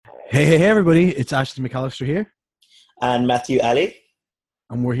Hey, everybody, it's Ashley McAllister here, And Matthew Ali.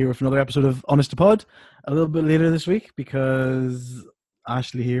 and we're here with another episode of Honest to Pod. A little bit later this week because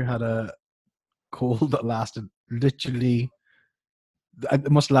Ashley here had a cold that lasted it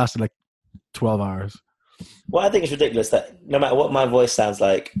must have lasted like 12 hours. Well, I think it's ridiculous that no matter what my voice sounds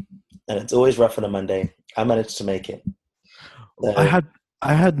like, and it's always rough on a Monday, I managed to make it. I So, had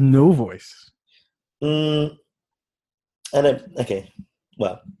I had no voice. mm, I don't, okay,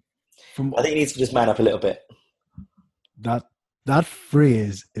 well, From I think he needs to just man up a little bit. that that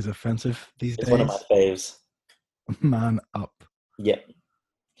phrase is offensive these It's one of days. my faves. Man up. Yep,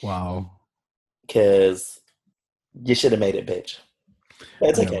 Wow. because you should have made it, bitch. But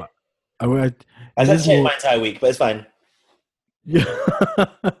it's I okay. know. I I it had to is change more. my entire week, but it's fine. Yeah.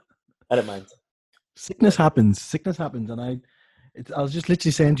 I don't mind. Sickness happens. Sickness happens, and I was just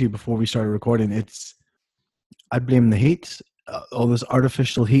literally saying to you before we started recording. I blame the heat, all this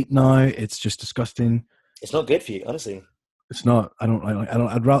artificial heat now. It's just disgusting. It's not good for you, honestly. It's not. I don't. I don't.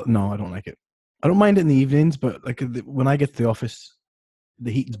 I'd rather. No, I don't like it. I don't mind it in the evenings, but like when I get to the office,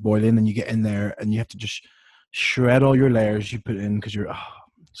 the heat is boiling, and you get in there, and you have to just shred all your layers you put in because you're.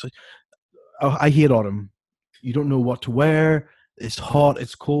 So, I hate autumn. You don't know what to wear. It's hot.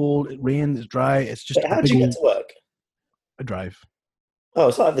 It's cold. It rains. It's dry. It's just But a how do big you get old to work? a drive. Oh,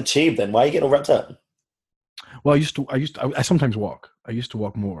 it's not like the tube then. Why are you getting all wrapped up? Well, I sometimes walk. I used to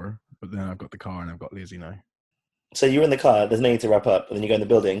walk more, but then I've got the car and I've got lazy now. So you're in the car, there's no need to wrap up, and then you go in the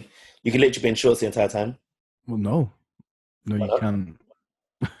building. You can literally be in shorts the entire time. Well, no, Why you not? can't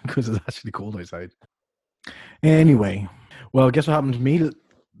because it's actually cold outside. Anyway, well, guess what happened to me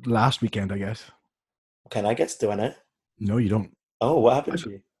last weekend? I guess. Can I guess? Do I know? No, you don't. Oh, what I happened got, to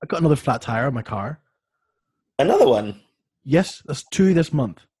you? I got another flat tire on my car. Another one. Yes, that's two this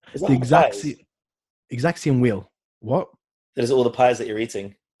month. Is that The all the pies? exact same wheel. What? That is all the pies that you're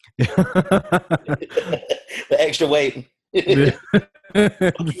eating. The extra weight.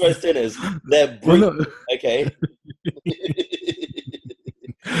 Roast dinners. They're Well, brutal. no. Okay.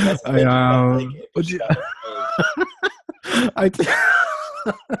 That's I essentially how I take it. but Push you, it out. I, d-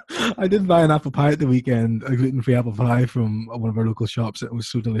 I did buy an apple pie at the weekend, a gluten-free apple pie from one of our local shops. It was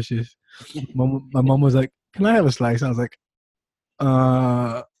so delicious. My mom was like, "Can I have a slice?" I was like,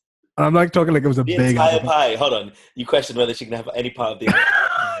 and I'm like talking like it was a The big apple entire pie. pie. Hold on. You questioned whether she can have any part of the.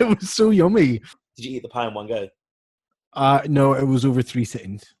 It was so yummy. Did you eat the pie in one go? No, it was over 3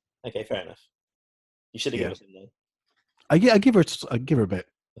 sittings. Okay, fair enough. You should have Yeah, given us some though. I give her a bit.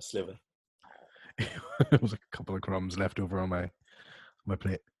 A sliver. It was a couple of crumbs left over on my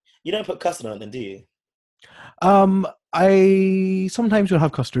plate. You don't put custard on it, then, do you? I sometimes will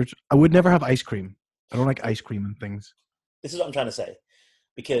have custard. I would never have ice cream. I don't like ice cream and things. This is what I'm trying to say.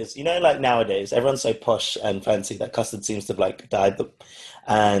 Because like nowadays, everyone's so posh and fancy that custard seems to have like died them.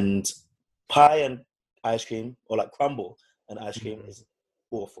 And pie and ice cream, or like crumble and ice cream, Mhm. is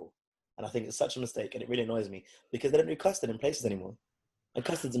awful. And I think it's such a mistake, and it really annoys me because they don't do custard in places anymore. And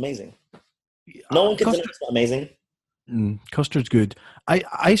custard's amazing. No one can deny Custard, it's not amazing. custard's good.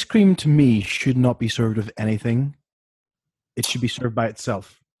 Ice cream to me should not be served with anything. It should be served by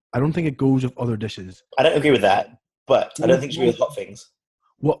itself. I don't think it goes with other dishes. I don't agree with that, but I don't What, think it should be what, with hot things.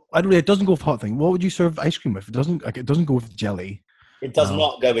 I don't. It doesn't go with hot thing. What would you serve ice cream with? It doesn't like. It doesn't go with jelly. It does Um,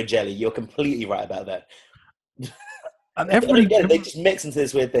 not go with jelly. You're completely right about that. and I don't get it. They just mix into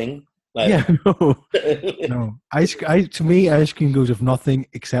this weird thing. Like, yeah, no. To me, ice cream goes with nothing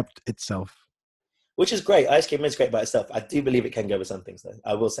except itself. which is great. Ice cream is great by itself. I do believe it can go with some things, though.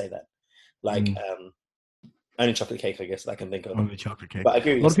 I will say that. Like, Mm, only chocolate cake, I guess, that I can think of. only chocolate cake. But I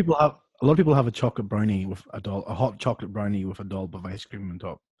agree A with lot of you. people have a chocolate brownie with a hot chocolate brownie with a dollop of ice cream on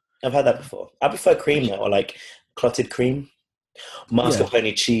top. I've had that before. I prefer cream though, or like clotted cream, Yeah.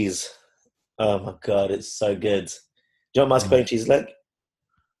 mascarpone cheese. Oh my god, it's so good. Do you know what Mm. mascarpone cheese is like?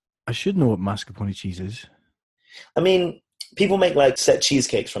 I should know what mascarpone cheese is. I mean, people make like set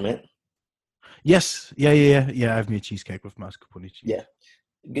cheesecakes from it. Yes. Yeah. I've made cheesecake with mascarpone cheese. Yeah,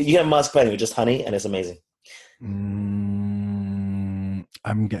 you have mascarpone with just honey, and it's amazing.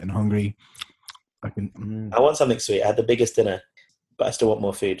 I'm getting hungry. I want something sweet. I had the biggest dinner, but I still want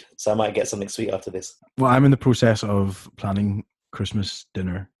more food, so I might get something sweet after this. Well, I'm in the process of planning Christmas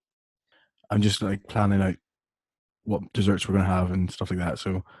dinner. I'm just like planning out what desserts we're gonna have and stuff like that.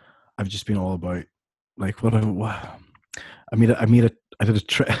 So I've just been all about like what I did a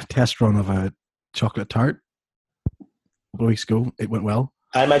test run of a chocolate tart a couple of weeks ago. It went well.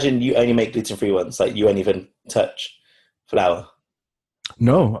 I imagine you only make gluten-free ones, like you won't even touch flour.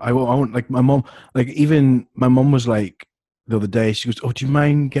 No, I won't. Like my mom, like even my mom was like the other day. She goes, "Oh, do you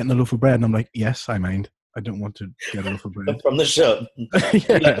mind getting a loaf of bread?" And I'm like, "Yes, I mind." I don't want to get it off her bread. from the shop.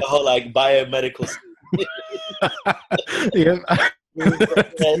 Yeah. Like a whole like biomedical suit. Yeah.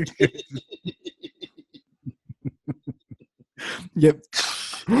 Yep.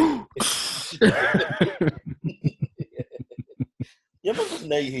 Your mum doesn't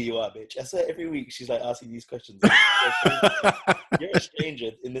know who you are, bitch. I swear every week she's like asking these questions. You're a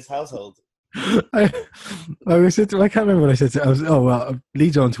stranger in this household. I said I can't remember what I said. It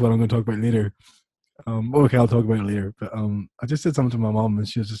leads on to what I'm going to talk about later. Okay, I'll talk about it later. But I just said something to my mom, and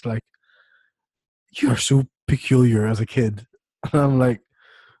she was just like, "You are so peculiar as a kid," and I'm like,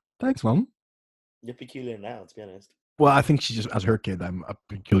 "Thanks, mom." You're peculiar now, to be honest. Well, I think she just, as her kid, I'm a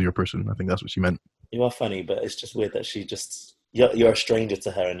peculiar person. I think that's what she meant. You are funny, but it's just weird that you're a stranger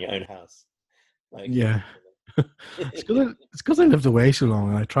to her in your own house. Like, yeah. It's because I lived away so long,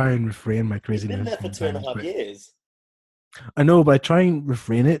 and I try and refrain my You've craziness. been there for 2.5 years. I know, but I try and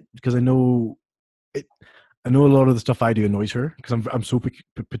refrain it because I know it. I know a lot of the stuff I do annoys her because I'm so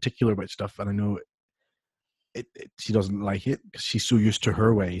particular about stuff, and I know she doesn't like it because she's so used to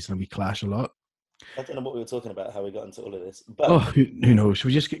her ways, and we clash a lot. I don't know what we were talking about, how we got into all of this. But who knows? Should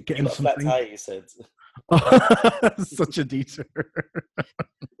we just get into flat something? tire, you said. Such a detour.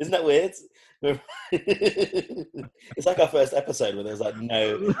 Isn't that weird? It's like our first episode where there's like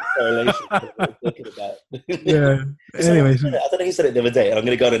no correlation to what we're talking about. Yeah. Anyways, I don't know who said it the other day, and I'm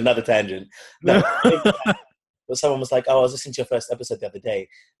going to go on another tangent. No, but someone was like, "Oh, I was listening to your first episode the other day,"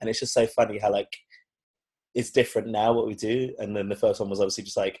 and it's just so funny how like it's different now what we do, and then the first one was obviously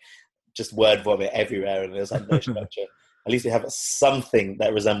just word vomit everywhere, and there's like no structure. At least we have something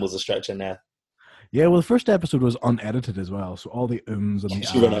that resembles a structure now. Yeah, well, the first episode was unedited as well, so all the ums and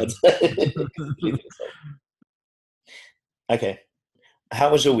the Okay, how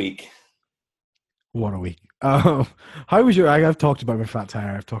was your week? What a week! How was your? I've talked about my flat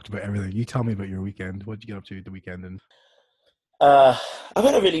tire. I've talked about everything. You tell me about your weekend. What did you get up to the weekend? And I've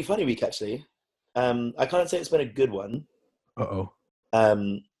had a really funny week actually. I can't say it's been a good one.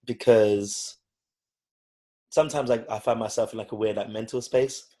 Because sometimes I find myself in like a weird like mental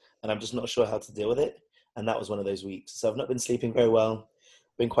space, and I'm just not sure how to deal with it. And that was one of those weeks. So I've not been sleeping very well,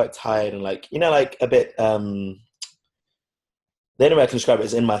 been quite tired, and like like a bit. The only way I can describe it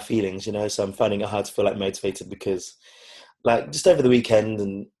is in my feelings, So I'm finding it hard to feel like motivated because, like, just over the weekend,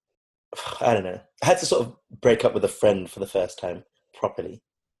 and I don't know, I had to sort of break up with a friend for the first time properly.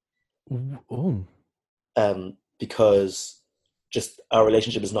 Oh. Because just our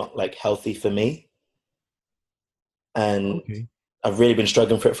relationship is not like healthy for me, and Okay. I've really been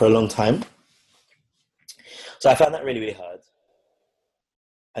struggling for it for a long time. So I found that really, really hard,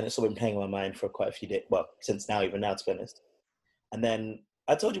 and it's sort of been playing on my mind for quite a few days. Well, since now, even now, to be honest. And then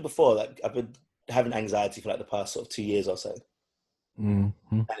I told you before, like I've been having anxiety for like the past sort of 2 years or so, and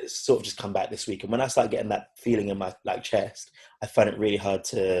it's sort of just come back this week. And when I start getting that feeling in my like chest, I find it really hard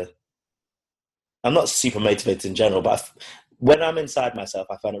to. I'm not super motivated in general, but when I'm inside myself,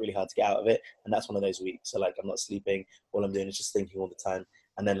 I find it really hard to get out of it. And that's one of those weeks. So like, I'm not sleeping. All I'm doing is just thinking all the time.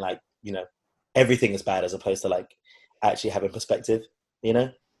 And then like, everything is bad as opposed to like actually having perspective,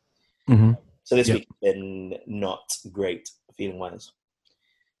 Mm-hmm. So this week has been not great feeling wise,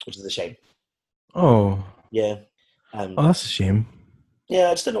 which is a shame. Oh. Yeah. That's a shame. Yeah.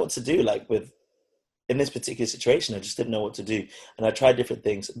 I just don't know what to do. Like in this particular situation, I just didn't know what to do. And I tried different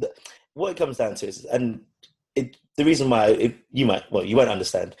things. What it comes down to is, the reason why you won't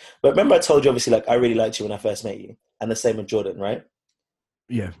understand, but remember I told you obviously like I really liked you when I first met you, and the same with Jordan, right?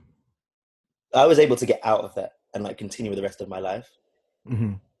 Yeah. I was able to get out of that and like continue with the rest of my life.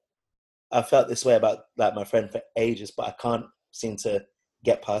 Mm-hmm. I felt this way about like my friend for ages, but I can't seem to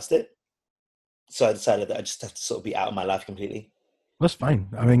get past it. So I decided that I just have to sort of be out of my life completely. That's fine.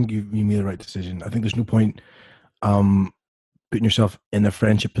 I think you made the right decision. I think there's no point putting yourself in a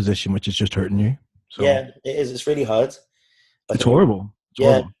friendship position which is just hurting you. So yeah, it is. It's really hard. It's horrible.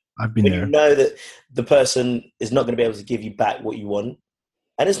 Horrible. I've been there. You know that the person is not going to be able to give you back what you want,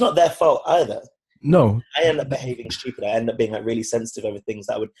 and it's not their fault either. No. I end up behaving stupid. I end up being like really sensitive over things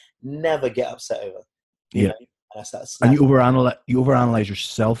that I would never get upset over. You know? And you overanalyze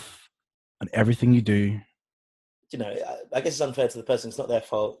yourself and everything you do. I guess it's unfair to the person. It's not their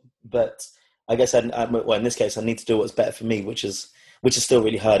fault, but I guess in this case, I need to do what's better for me, which is still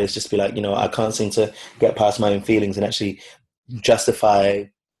really hard. Is just be like, I can't seem to get past my own feelings and actually justify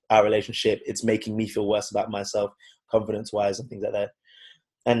our relationship. It's making me feel worse about myself, confidence-wise, and things like that.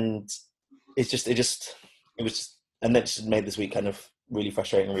 And it just made this week kind of really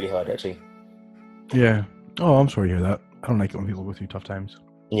frustrating and really hard, actually. Yeah. Oh, I'm sorry to hear that. I don't like it when people go through tough times.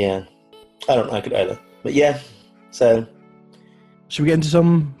 Yeah. I don't like it either. But yeah, so... Should we get into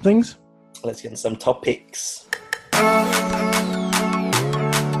some things? Let's get into some topics.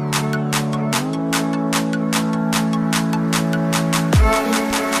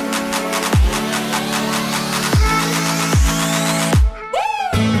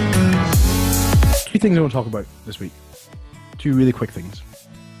 Two things I want to talk about this week. Two really quick things.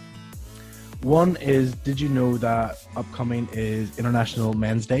 One is, did you know that upcoming is International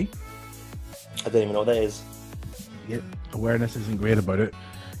Men's Day? I don't even know what that is. Yep. Awareness isn't great about it.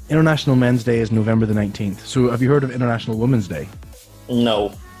 International Men's Day is November the 19th. So have you heard of International Women's Day?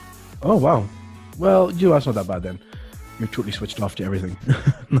 No. Oh, wow. Well, that's not that bad then. You're totally switched off to everything.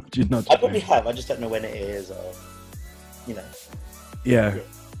 I probably have. I just don't know when it is or, you know. Yeah.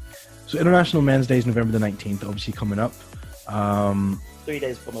 So International Men's Day is November the 19th, obviously coming up. 3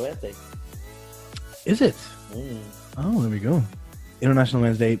 days before my birthday. Is it? Mm. Oh, there we go. International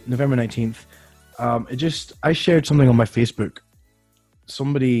Men's Day, November 19th. I shared something on my Facebook.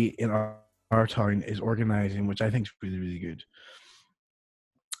 Somebody in our town is organizing, which I think is really, really good.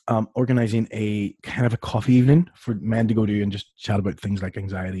 Organizing a kind of a coffee evening for men to go to and just chat about things like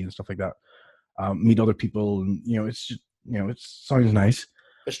anxiety and stuff like that. Meet other people, and it's just, it sounds nice.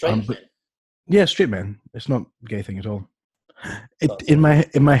 For straight men? Yeah, straight men. It's not a gay thing at all. In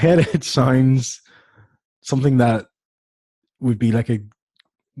my head, it sounds something that would be like a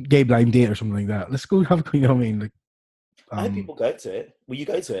gay blind date or something like that. Let's go have, you know what I mean? Like, I hope people go to it. Will you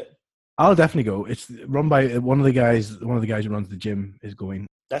go to it? I'll definitely go. It's run by one of the guys who runs the gym is going.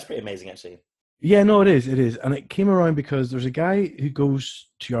 That's pretty amazing, actually. Yeah, no, it is. And it came around because there's a guy who goes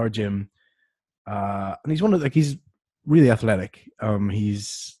to our gym, and he's really athletic.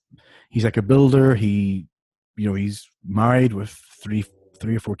 He's like a builder. He's married with three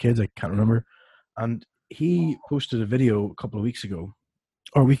or four kids. I can't remember. And he posted a video a couple of weeks ago,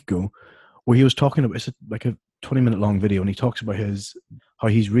 or a week ago, where he was talking about, it's like a 20-minute long video, and he talks about how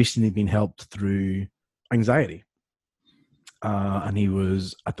he's recently been helped through anxiety. And he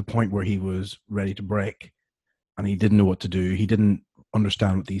was at the point where he was ready to break, and he didn't know what to do. He didn't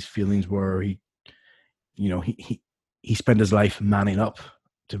understand what these feelings were. He spent his life manning up,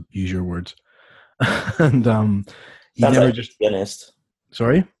 to use your words. And he Sounds never like, just. to be honest.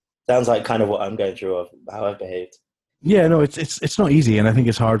 Sorry? Sounds like kind of what I'm going through, of how I've behaved. Yeah, no, it's not easy, and I think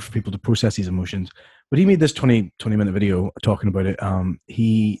it's hard for people to process these emotions. But he made this 20-minute video talking about it.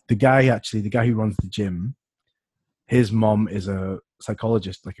 The guy who runs the gym, his mom is a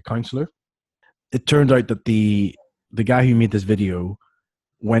psychologist, like a counselor. It turned out that the guy who made this video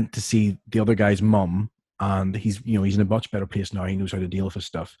went to see the other guy's mom, and he's in a much better place now. He knows how to deal with his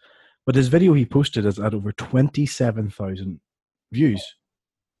stuff. But his video he posted has had over 27,000 views.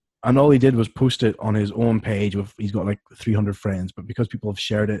 And all he did was post it on his own page. He's got like 300 friends, but because people have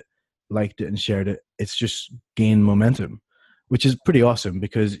shared it, liked it, and shared it, it's just gained momentum, which is pretty awesome,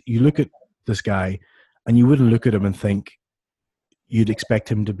 because you look at this guy and you wouldn't look at him and think you'd expect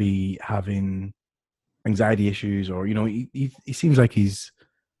him to be having anxiety issues, or, he seems like he's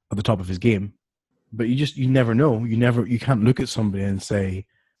at the top of his game, but you never know. You can't look at somebody and say,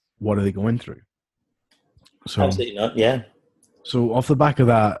 what are they going through? So, absolutely not. Yeah. So off the back of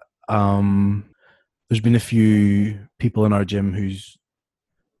that, there's been a few people in our gym whose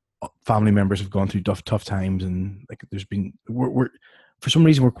family members have gone through tough times, and like there's been we're for some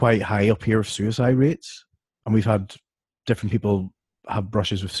reason we're quite high up here with suicide rates, and we've had different people have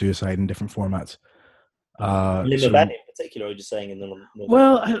brushes with suicide in different formats. Lima Valley in particular, or just saying in the North?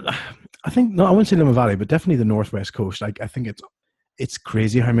 Well, I think no, I wouldn't say Lima Valley, but definitely the Northwest Coast. Like I think it's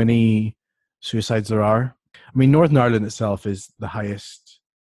crazy how many suicides there are. I mean, Northern Ireland itself is the highest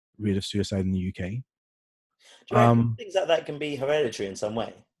rate of suicide in the UK. Do you reckon things like that can be hereditary in some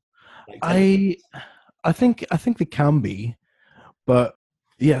way? I think they can be, but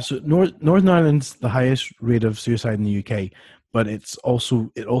yeah. So Northern Ireland's the highest rate of suicide in the UK, but it also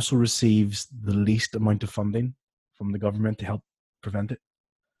receives the least amount of funding from the government to help prevent it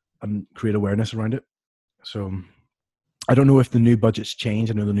and create awareness around it. So I don't know if the new budget's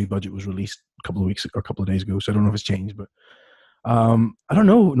changed. I know the new budget was released a couple of days ago, so I don't know if it's changed, but I don't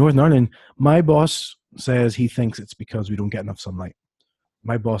know. Northern Ireland, my boss says he thinks it's because we don't get enough sunlight.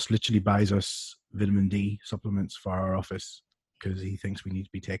 My boss literally buys us vitamin D supplements for our office because he thinks we need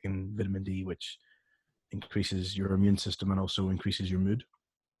to be taking vitamin D, which increases your immune system and also increases your mood.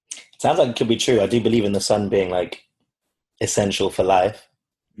 Sounds like it could be true. I do believe in the sun being like essential for life.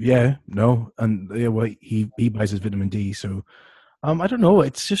 Yeah, no, and yeah, well, he buys his vitamin D. So, I don't know.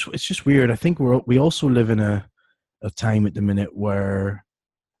 It's just weird. I think we also live in a time at the minute where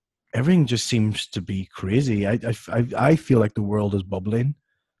everything just seems to be crazy. I feel like the world is bubbling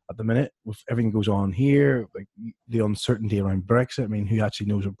at the minute with everything goes on here, like the uncertainty around Brexit. I mean, who actually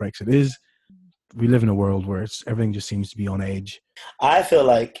knows what Brexit is? We live in a world where everything just seems to be on edge. I feel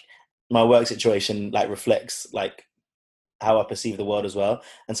like my work situation like reflects like how I perceive the world as well.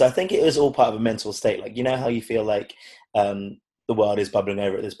 And so I think it is all part of a mental state. Like, you know how you feel like the world is bubbling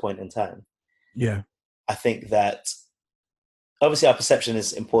over at this point in time? Yeah. I think that obviously our perception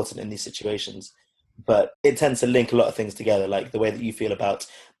is important in these situations, but it tends to link a lot of things together. Like the way that you feel about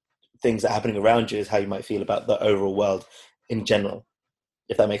things that are happening around you is how you might feel about the overall world in general,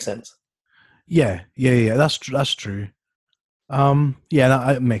 if that makes sense. Yeah. That's true. Yeah,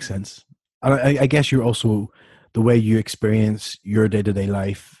 that makes sense. I guess you're also, the way you experience your day-to-day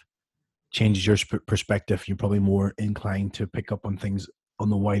life changes your perspective. You're probably more inclined to pick up on things on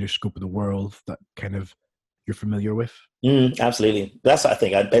the wider scope of the world that kind of you're familiar with. Absolutely. That's what I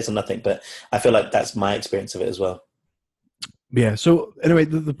think. Based on nothing, but I feel like that's my experience of it as well. Yeah. So anyway,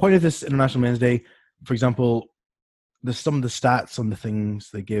 the point of this International Men's Day, for example, some of the stats on the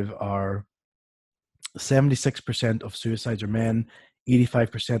things they give are 76% of suicides are men,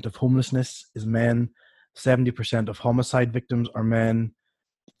 85% of homelessness is men, 70% of homicide victims are men,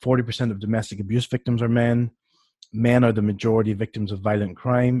 40% of domestic abuse victims are men. Men are the majority of victims of violent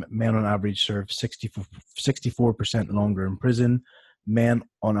crime. Men on average serve 64% longer in prison. Men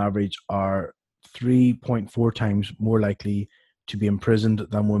on average are 3.4 times more likely to be imprisoned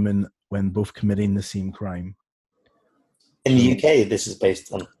than women when both committing the same crime. In the UK, this is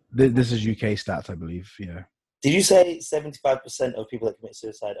based on... This is UK stats, I believe, yeah. Did you say 75% of people that commit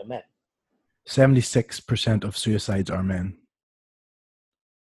suicide are men? 76% of suicides are men.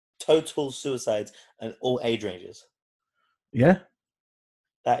 Total suicides and all age ranges. Yeah.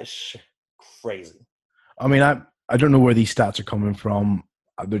 That is crazy. I mean, I don't know where these stats are coming from.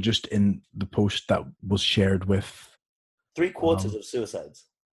 They're just in the post that was shared with... 3/4 of suicides.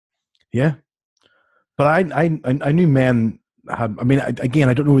 Yeah. But I knew men had... I mean, again,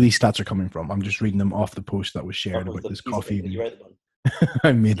 I don't know where these stats are coming from. I'm just reading them off the post that was shared about this coffee. You wrote them on.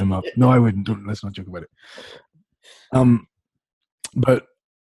 I made them up. No, I wouldn't. Let's not joke about it. But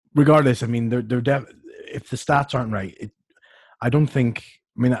regardless, I mean, they're if the stats aren't right, I don't think...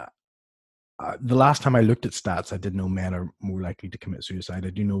 I mean, the last time I looked at stats, I did know men are more likely to commit suicide. I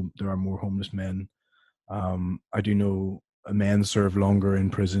do know there are more homeless men. I do know men serve longer in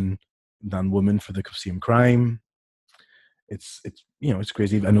prison than women for the same crime. It's it's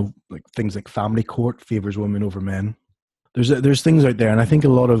crazy. I know like things like family court favors women over men. There's things out there, and I think a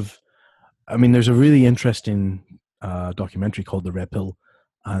lot of... I mean, there's a really interesting documentary called The Red Pill,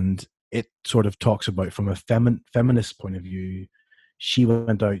 and it sort of talks about, from a feminist point of view, she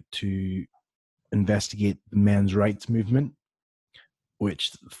went out to investigate the men's rights movement,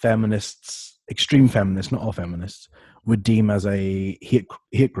 which feminists, extreme feminists, not all feminists, would deem as a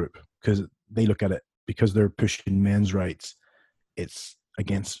hate group, because they look at it, because they're pushing men's rights, it's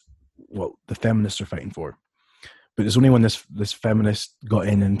against what the feminists are fighting for. But it's only when this feminist got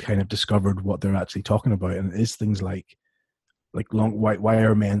in and kind of discovered what they're actually talking about, and it is things like why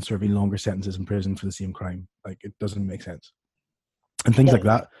are men serving longer sentences in prison for the same crime? Like, it doesn't make sense, and things like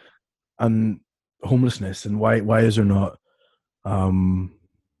that, and homelessness, and why is there not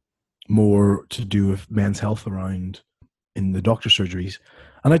more to do with men's health around in the doctor surgeries?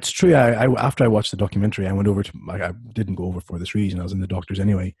 And it's true. I after I watched the documentary, I went over to... I didn't go over for this reason. I was in the doctors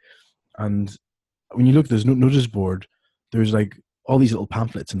anyway, and when you look, there's no notice board. There's like all these little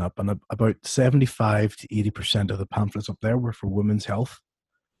pamphlets and about 75 to 80% of the pamphlets up there were for women's health.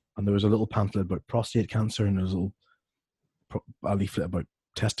 And there was a little pamphlet about prostate cancer, and there was a leaflet about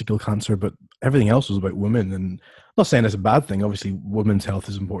testicle cancer, but everything else was about women. And I'm not saying it's a bad thing. Obviously, women's health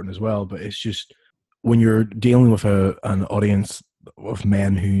is important as well, but it's just, when you're dealing with an audience of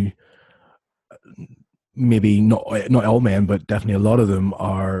men who, maybe not all men, but definitely a lot of them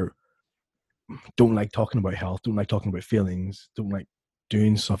don't like talking about health, don't like talking about feelings, don't like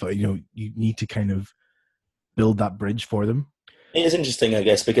doing stuff. You need to kind of build that bridge for them. It is interesting, I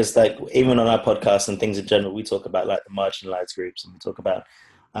guess, because like even on our podcast and things in general, we talk about like the marginalized groups, and we talk about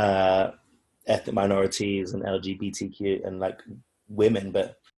ethnic minorities and LGBTQ and like women,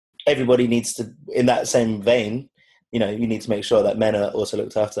 but everybody needs to, in that same vein, you need to make sure that men are also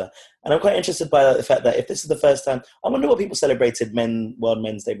looked after. And I'm quite interested by the fact that if this is the first time, I wonder what people celebrated World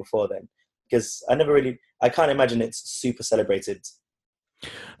Men's Day before then, because I can't imagine it's super celebrated.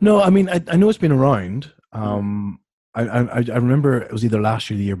 No, I mean, I know it's been around. I remember it was either last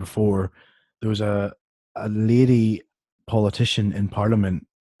year or the year before, there was a lady politician in Parliament.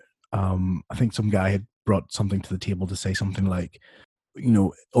 I think some guy had brought something to the table to say something like,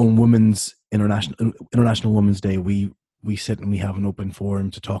 on International Women's Day, we we sit and we have an open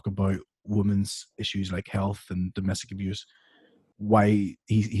forum to talk about women's issues like health and domestic abuse, why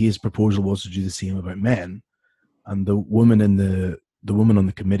his proposal was to do the same about men. And the woman on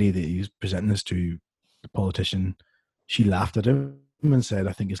the committee that he's presenting this to, the politician, she laughed at him and said,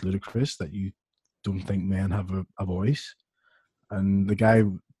 "I think it's ludicrous that you don't think men have a voice." And the guy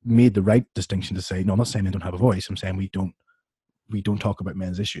made the right distinction to say, "No, I'm not saying men don't have a voice. I'm saying we don't talk about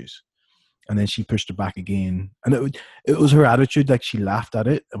men's issues." And then she pushed it back again, and it was her attitude. Like, she laughed at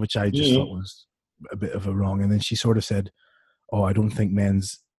it, which I just thought was a bit of a wrong. And then she sort of said, "Oh, I don't think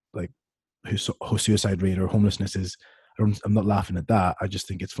men's like suicide rate or homelessness is. I'm not laughing at that. I just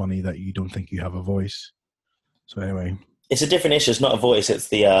think it's funny that you don't think you have a voice." So anyway, it's a different issue. It's not a voice. It's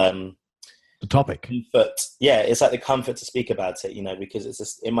the topic. Comfort. Yeah, it's like the comfort to speak about it,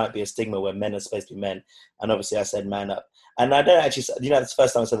 because it might be a stigma where men are supposed to be men. And obviously I said man up. And I don't actually, it's the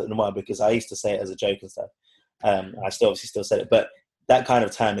first time I said it in a while, because I used to say it as a joke and stuff. I still said it. But that kind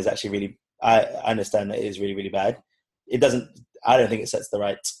of term is actually really, I understand that it is really, really bad. I don't think it sets the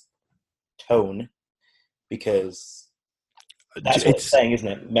right tone, because that's what it's saying, isn't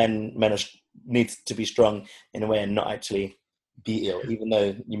it? Men need to be strong in a way and not actually be ill, even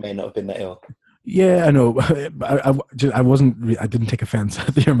though you may not have been that ill. Yeah, I know. I wasn't. I didn't take offense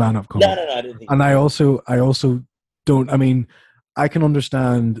at your man up comment. No, I didn't think. And I also don't. I mean, I can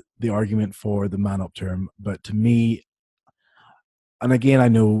understand the argument for the man up term, but to me, and again, I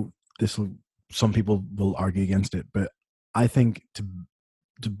know some people will argue against it, but I think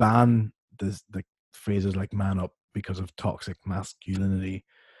to ban the phrases like man up because of toxic masculinity,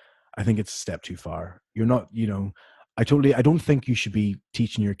 I think it's a step too far. You're not, I don't think you should be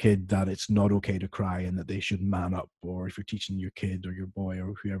teaching your kid that it's not okay to cry and that they should man up. Or if you're teaching your kid or your boy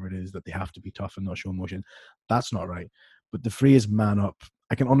or whoever it is that they have to be tough and not show emotion, that's not right. But the phrase man up,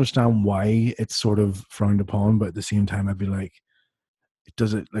 I can understand why it's sort of frowned upon, but at the same time, I'd be like,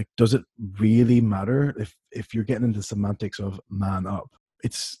 does it really matter if you're getting into semantics of man up?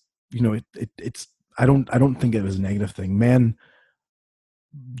 It's, it's, I don't think it was a negative thing. Men,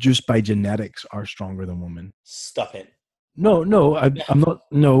 just by genetics, are stronger than women. Stop it. No,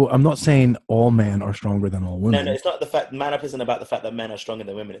 I'm not saying all men are stronger than all women. No, it's not the fact. Man up isn't about the fact that men are stronger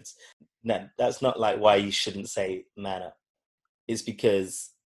than women. That's not like why you shouldn't say man up. It's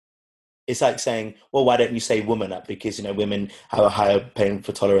because it's like saying, well, why don't you say woman up? Because, women have a higher pain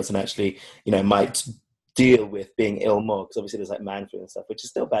for tolerance and actually, might deal with being ill more. Because obviously there's like man flu and stuff, which is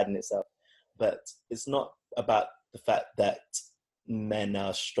still bad in itself. But it's not about the fact that men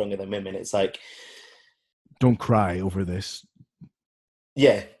are stronger than women. It's like, don't cry over this.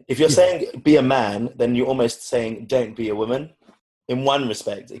 Yeah, if you're saying be a man, then you're almost saying don't be a woman. In one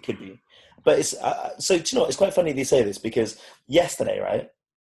respect, it could be, but it's so. Do you know what? It's quite funny they say this, because yesterday, right?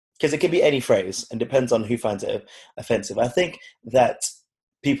 Because it could be any phrase and depends on who finds it offensive. I think that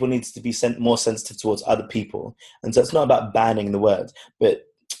people need to be more sensitive towards other people, and so it's not about banning the word, but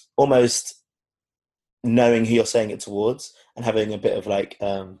almost knowing who you're saying it towards and having a bit of like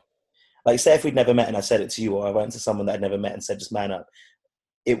say if we'd never met and I said it to you, or I went to someone that I'd never met and said just man up,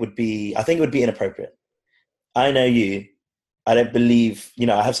 I think it would be inappropriate. I know you. I don't believe,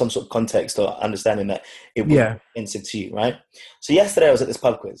 I have some sort of context or understanding that it would be offensive to you, right? So yesterday I was at this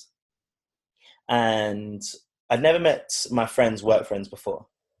pub quiz, and I'd never met my work friends before.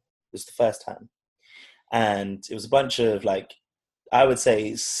 It was the first time. And it was a bunch of I would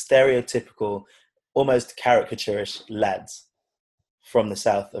say stereotypical, almost caricaturish lads from the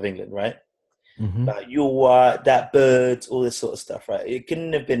south of England, right? Mm-hmm. Like, you are that bird, all this sort of stuff, right? It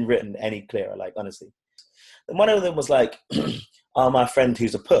couldn't have been written any clearer, honestly. And one of them was like, oh, my friend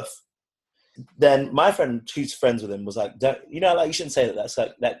who's a puff. Then my friend who's friends with him was like, you shouldn't say that. That's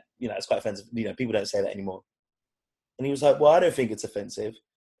that, it's quite offensive. People don't say that anymore. And he was like, well, I don't think it's offensive.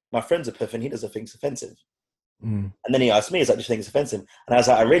 My friend's a puff and he doesn't think it's offensive. Mm. And then he asked me, he's like, do you think it's offensive? And I was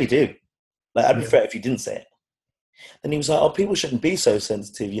like, I really do. I'd prefer if you didn't say it. And he was like, oh, people shouldn't be so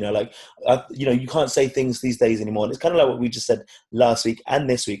sensitive. You can't say things these days anymore. And it's kind of like what we just said last week and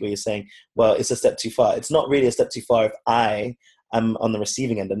this week, where you're saying, well, it's a step too far. It's not really a step too far if I am on the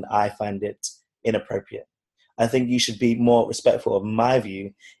receiving end and I find it inappropriate. I think you should be more respectful of my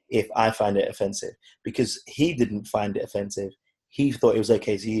view if I find it offensive, because he didn't find it offensive. He thought it was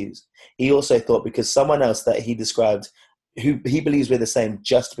okay to use. He also thought because someone else that he described, who he believes we're the same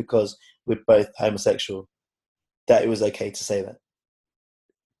just because we're both homosexual, that it was okay to say that.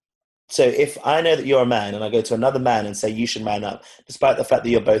 So if I know that you're a man and I go to another man and say you should man up, despite the fact that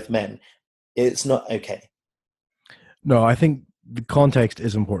you're both men, it's not okay. No, I think the context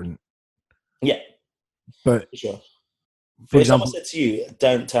is important. Yeah, but for sure. For But if someone example, said to you,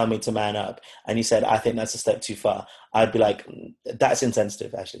 "Don't tell me to man up," and you said, "I think that's a step too far," I'd be like, "That's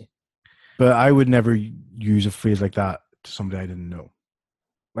insensitive, actually." but I would never use a phrase like that to somebody I didn't know.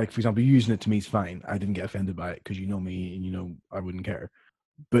 Like, for example, using it to me is fine. I didn't get offended by it because you know me and you know I wouldn't care.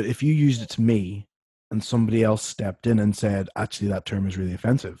 But if you used it to me and somebody else stepped in and said, actually, that term is really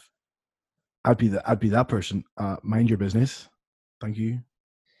offensive, I'd be that person. Mind your business. Thank you.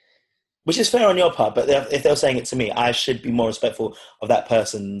 Which is fair on your part, but if they're saying it to me, I should be more respectful of that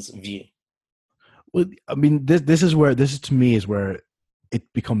person's view. Well, I mean, this is to me is where it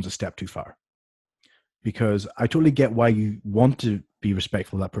becomes a step too far, because I totally get why you want to be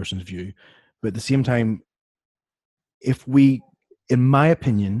respectful of that person's view, but at the same time, if we, in my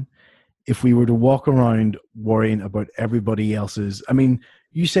opinion, if we were to walk around worrying about everybody else's, I mean,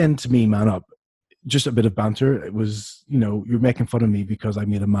 you send to me, man up, just a bit of banter. It was, you're making fun of me because I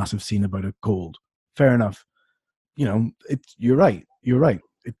made a massive scene about a cold. Fair enough. You're right. You're right.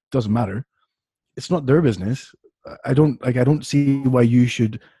 It doesn't matter. It's not their business. I don't see why you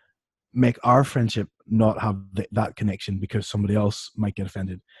should make our friendship not have that connection because somebody else might get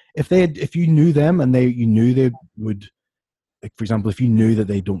offended. If you knew them and you knew they would, like, for example, if you knew that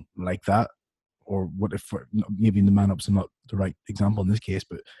they don't like that, or what if, maybe the man ups are not the right example in this case,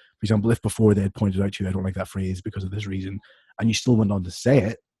 but for example, if before they had pointed out to you, I don't like that phrase because of this reason, and you still went on to say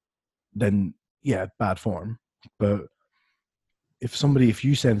it, then yeah, bad form. But if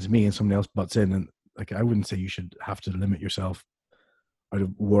you send it to me and somebody else butts in, and like, I wouldn't say you should have to limit yourself out of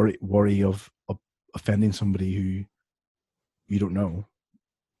worry of offending somebody who you don't know.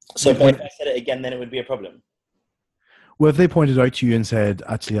 So, They but if point I said it again, then it would be a problem. Well, if they pointed out to you and said,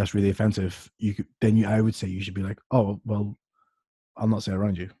 actually, that's really offensive, I would say you should be like, oh, well, I'll not say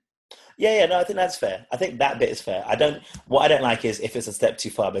around you. Yeah, no, I think that's fair. I think that bit is fair. What I don't like is if it's a step too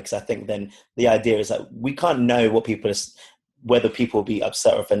far, because I think then the idea is that we can't know whether people will be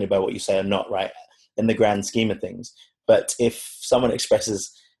upset or offended by what you say or not, right? In the grand scheme of things. But if someone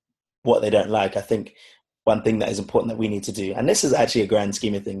expresses what they don't like, I think one thing that is important that we need to do, and this is actually a grand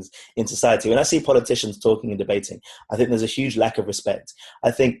scheme of things in society, when I see politicians talking and debating, I think there's a huge lack of respect. I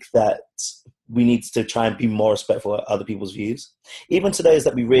think that we need to try and be more respectful of other people's views, even to those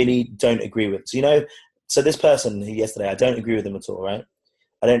that we really don't agree with. So, so this person yesterday, I don't agree with them at all, right?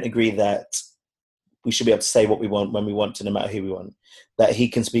 I don't agree that we should be able to say what we want when we want to, no matter who we want. That he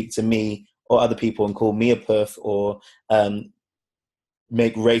can speak to me or other people and call me a puff or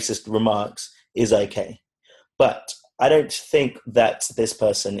make racist remarks is okay. But I don't think that this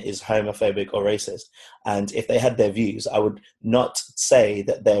person is homophobic or racist. And if they had their views, I would not say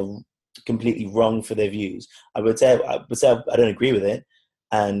that they're completely wrong for their views. I would say I don't agree with it,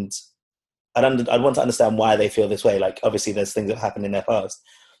 and I'd want to understand why they feel this way. Like, obviously, there's things that happened in their past,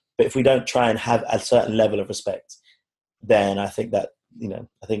 but if we don't try and have a certain level of respect, then I think that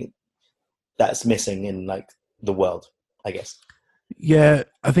I think that's missing in like the world, I guess. Yeah,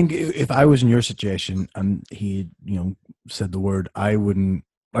 I think if I was in your situation and he, said the word, I wouldn't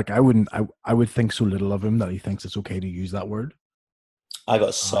I would think so little of him that he thinks it's okay to use that word. I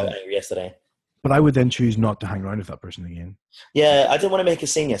got so Um, angry yesterday. but I would then choose not to hang around with that person again. Yeah, I didn't want to make a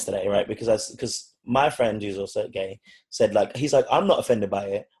scene yesterday, right? Because my friend who's also gay said like he's like I'm not offended by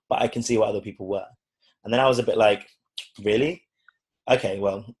it, but I can see why other people were, and then I was a bit like, really? Okay,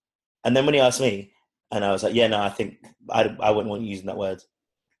 well, and then when he asked me, and I was like, yeah, no, I think I wouldn't want you using that word.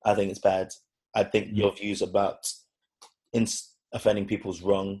 I think it's bad. I think Mm. your views about offending people's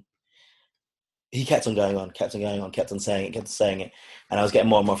wrong. He kept on going on, kept on going on, kept on saying it, and I was getting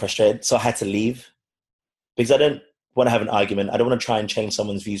more and more frustrated. So I had to leave because I don't want to have an argument. I don't want to try and change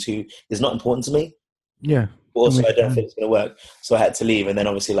someone's views who is not important to me. Yeah, don't Also, waste I your don't think time. it's going to work. So I had to leave, and then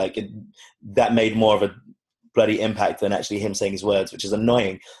obviously, that made more of a bloody impact than actually him saying his words, which is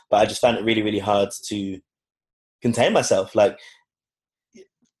annoying. But I just found it really, really hard to contain myself. Like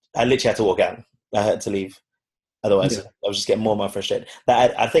I literally had to walk out. I had to leave. Otherwise, Yeah. I was just getting more and more frustrated.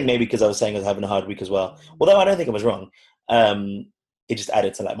 That I think maybe because I was saying I was having a hard week as well. Although I don't think I was wrong. Um, it just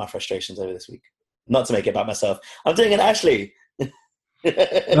added to like my frustrations over this week. Not to make it about myself. I'm doing it, Ashley.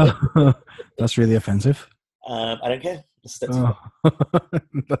 That's really offensive. I don't care. It's a step too Oh,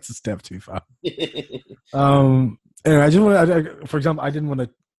 that's a step too far. Anyway, I just want for example, I didn't want to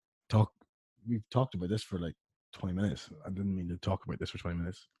talk. We've talked about this for like 20 minutes. I didn't mean to talk about this for 20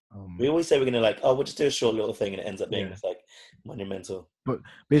 minutes. We always say we're gonna like, oh, we'll just do a short little thing, and it ends up being Yeah. this like monumental. But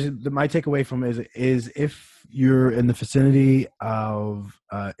basically, my takeaway from it is if you're in the vicinity of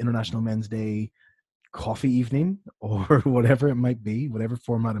International Men's Day coffee evening or whatever it might be, whatever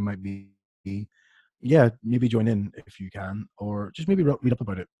format it might be, yeah, maybe join in if you can, or just maybe read up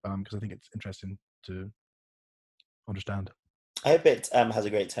about it because I think it's interesting to understand. I hope it has a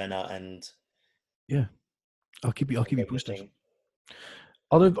great turnout and Yeah, I'll keep you posted. everything.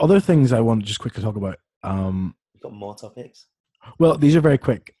 Other things I want to just quickly talk about. You've got more topics. Well, these are very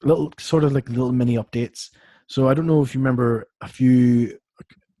quick, little sort of like little mini updates. So I don't know if you remember a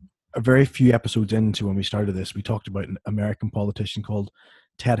very few episodes into when we started this, we talked about an American politician called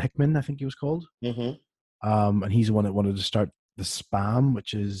Ted Hickman, I think he was called. Mm-hmm. And he's the one that wanted to start the spam,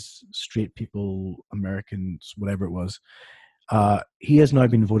 which is straight people, Americans, whatever it was. He has now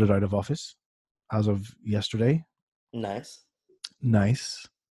been voted out of office as of yesterday. Nice. Nice.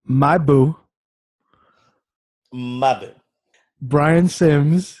 My boo, Mabu. Brian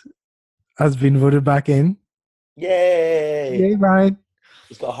Sims, has been voted back in. Yay! Yay, Brian.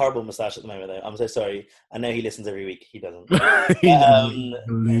 He's got a horrible moustache at the moment, though. I'm so sorry. I know he listens every week. He doesn't. He's glued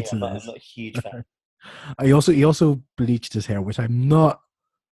Anyway, to I'm this. not a huge fan. He also bleached his hair, which I'm not.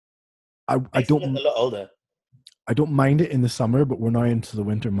 I Makes him look a lot older. I don't mind it in the summer, but we're now into the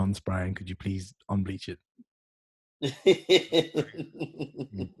winter months, Brian. Could you please unbleach it?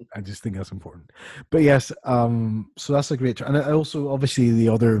 I just think that's important. But yes, so that's a great. And I also, obviously,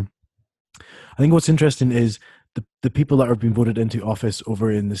 I think what's interesting is the people that are being voted into office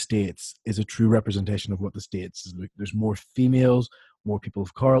over in the States is a true representation of what the States is. There's more females, more people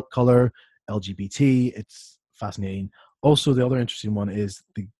of color, LGBT. It's fascinating. Also, the other interesting one is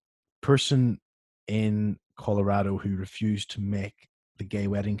the person in Colorado who refused to make the gay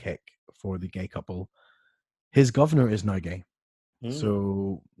wedding cake for the gay couple. His governor is now gay.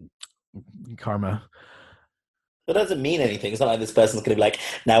 So karma. That doesn't mean anything. It's not like this person's going to be like,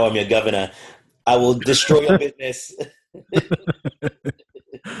 now I'm your governor. I will destroy your business.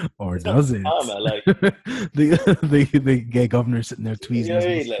 Or It's does it? karma, like the gay governor sitting there tweezing you know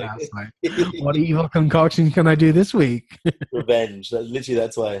his what I mean? mustache like, what evil concoction can I do this week? Revenge. Literally,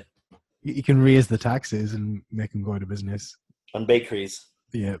 that's why. You can raise the taxes and make them go out of business. On bakeries.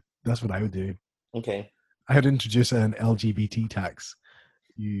 Yeah, that's what I would do. Okay. I would introduce an LGBT tax.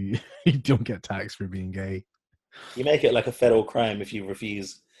 You don't get taxed for being gay. You make it like a federal crime if you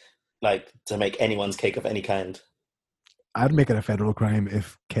refuse, like, to make anyone's cake of any kind. I'd make it a federal crime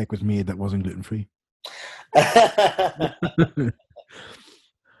if cake was made that wasn't gluten free.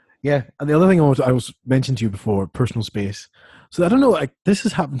 Yeah, and the other thing I was mentioned to you before, personal space. So I don't know, this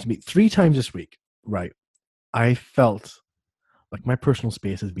has happened to me 3 times this week. Right, I felt like my personal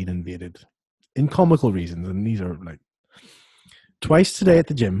space has been invaded in comical reasons, and these are like twice today at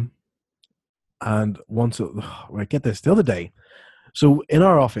the gym, and once. Get this, the other day. So in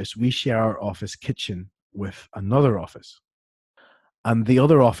our office, we share our office kitchen with another office, and the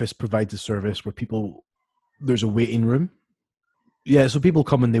other office provides a service where there's a waiting room. Yeah, so people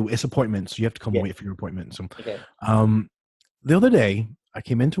come and it's appointments, so you have to come and wait for your appointment. So, Okay. The other day I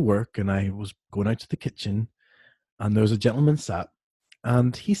came into work and I was going out to the kitchen, and there was a gentleman sat,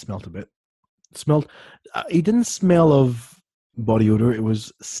 and he smelled a bit. He didn't smell of body odor. It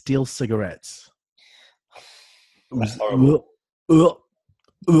was stale cigarettes. It was horrible.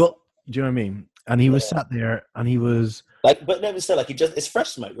 do you know what I mean? And he was sat there, and he was like, but no, still, like, it's fresh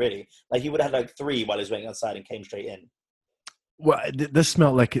smoke, really. Like, he would have had like 3 while he was waiting outside and came straight in. Well, this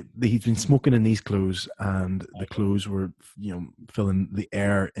smelled like he'd been smoking in these clothes, and the clothes were, filling the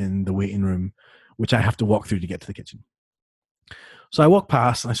air in the waiting room, which I have to walk through to get to the kitchen. So I walked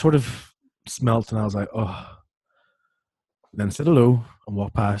past, and I sort of smelt, and I was like, oh. Then said hello and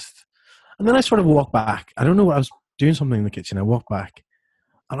walked past, and then I sort of walked back. I don't know what I was doing something in the kitchen. I walked back,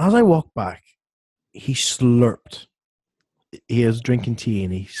 and as I walked back, he slurped. He was drinking tea,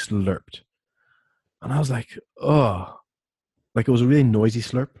 and he slurped, and I was like, oh. Like, it was a really noisy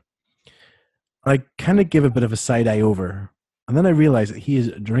slurp. I kind of give a bit of a side eye over, and then I realized that he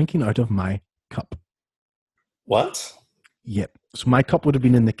is drinking out of my cup. What? Yep. So my cup would have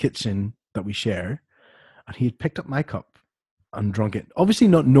been in the kitchen that we share, and he had picked up my cup and drunk it. Obviously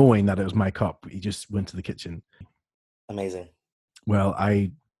not knowing that it was my cup. He just went to the kitchen. Amazing. Well,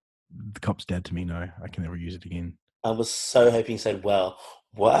 the cup's dead to me now. I can never use it again. I was so hoping you said, well,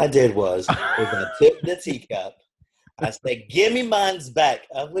 what I did was I tipped the teacup. I said, give me mine's back.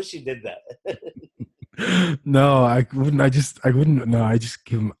 I wish you did that. No, I wouldn't. I wouldn't. No, I just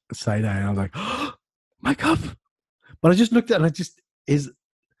give him a side eye, and I was like, oh, my cup. But I just looked at it, and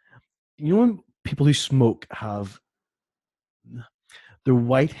when people who smoke have their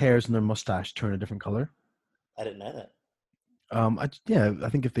white hairs and their mustache turn a different color? I didn't know that. I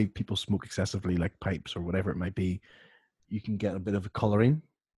think if people smoke excessively, like pipes or whatever it might be, you can get a bit of a coloring.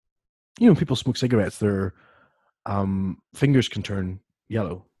 People smoke cigarettes, their fingers can turn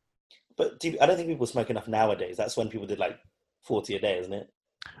yellow. But I don't think people smoke enough nowadays. That's when people did like 40 a day, isn't it?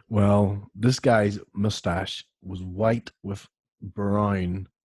 Well, this guy's mustache was white with brown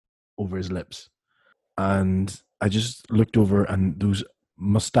over his lips. And I just looked over, and those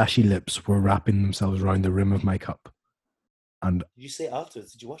mustachy lips were wrapping themselves around the rim of my cup. And Did you see it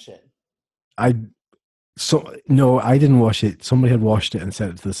afterwards? Did you wash it? I, so no, I didn't wash it. Somebody had washed it and set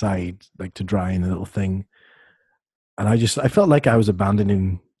it to the side, like to dry in a little thing. And I felt like I was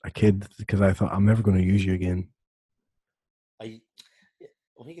abandoning a kid because I thought I'm never going to use you again. Are you,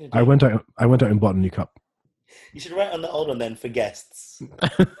 what are you going to do? I went out and bought a new cup. You should write on the old one then for guests.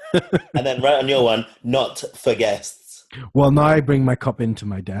 And then write on your one, not for guests. Well, now I bring my cup into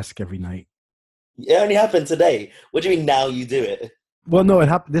my desk every night. It only happened today. What do you mean now you do it? Well, no, it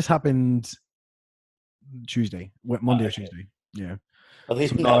happened. This happened Tuesday, Monday Oh, or okay. Tuesday. Yeah. I So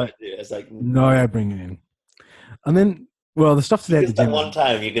think now now, you do it. It's like, now I bring it in, and then, well, the stuff today at the just that gym one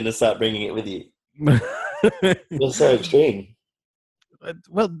time you're going to start bringing it with you. is. You're so extreme.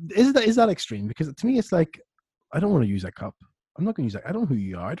 Well, is that extreme? Because to me, it's like I don't want to use that cup. I'm not going to use that. I don't know who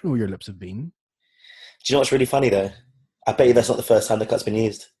you are. I don't know where your lips have been. Do you know what's really funny though? I bet you that's not the first time the cut's been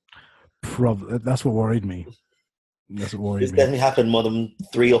used. Probably that's what worried me. That's what worried It's me. definitely happened more than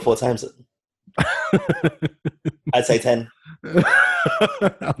 3 or 4 times. I'd say 10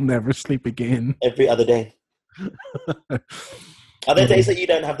 I'll never sleep again. every other day. Are there days that you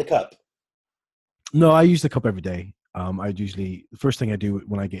don't have the cup? No, I use the cup every day. I'd usually the first thing I do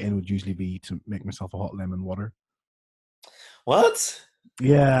when I get in would usually be to make myself a hot lemon water. What?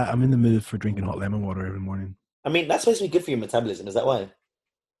 Yeah, I'm in the mood for drinking hot lemon water every morning. I mean, that's supposed to be good for your metabolism. Is that why?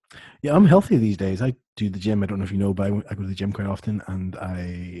 Yeah, I'm healthy these days. I do the gym. I don't know if you know, but I go to the gym quite often, and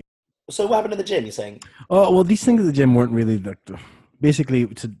I. So what happened at the gym? You're saying? Oh well, these things at the gym weren't really like. Basically,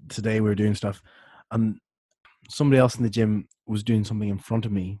 today we were doing stuff, and somebody else in the gym was doing something in front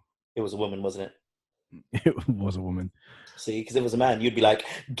of me. It was a woman, wasn't it? It was a woman. See, because if it was a man, you'd be like,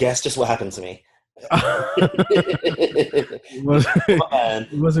 guess just what happened to me. It was Man.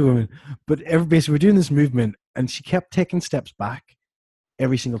 it was a woman, but everybody. So we're doing this movement, and she kept taking steps back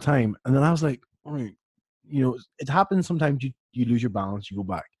every single time, and then I was like, all right, it happens sometimes. You lose your balance, you go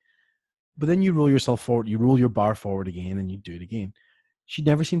back, but then you roll yourself forward, you roll your bar forward again, and you do it again. She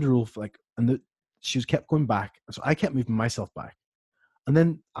never seemed to roll she was kept going back, so I kept moving myself back, and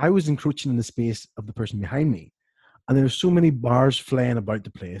then I was encroaching in the space of the person behind me, and there were so many bars flying about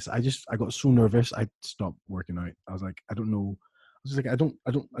the place. I got so nervous. I stopped working out. I was like, I don't know. I was just like, I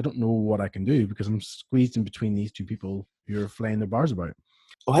don't know what I can do because I'm squeezed in between these two people who are flying their bars about.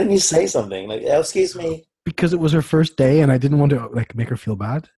 Why didn't you say something? Like, oh, excuse me. Because it was her first day, and I didn't want to like make her feel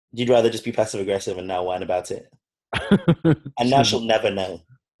bad. You'd rather just be passive aggressive and now whine about it. And She now doesn't. she'll never know.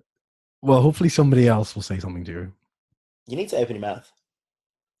 Well, hopefully somebody else will say something to her. You need to open your mouth.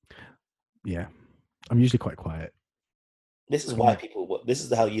 Yeah, I'm usually quite quiet. This is why people, this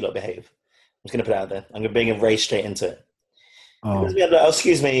is how you lot behave. I'm just going to put it out there. I'm going to bring a race straight into it. Because Oh, we have like, oh,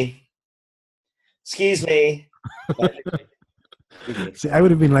 excuse me. Excuse me. Like, literally. see, I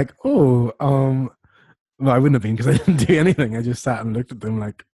would have been like, oh, well, I wouldn't have been because I didn't do anything. I just sat and looked at them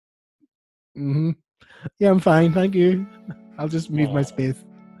like, mm-hmm. Yeah, I'm fine, thank you. I'll just move my Oh, space.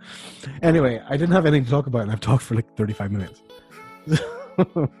 Anyway, I didn't have anything to talk about, and I've talked for like 35 minutes.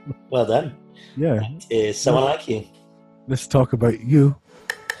 well done. Yeah, Is someone like you? let's talk about you.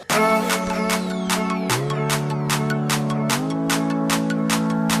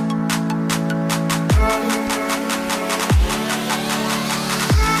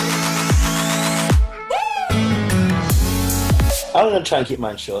 I'm going to try and keep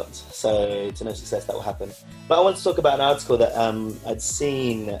mine short, so to no success that will happen. But I want to talk about an article that I'd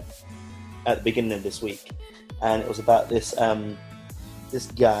seen at the beginning of this week, and it was about this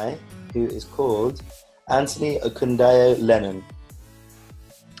guy who is called Anthony Okundayo Lennon.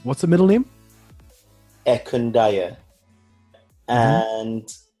 What's the middle name? Ekundayo.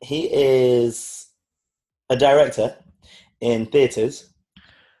 And he is a director in theatres.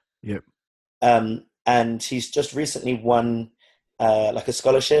 Yep. And he's just recently won like a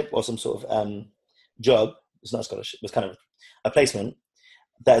scholarship or some sort of job. It's not a scholarship, it's kind of a placement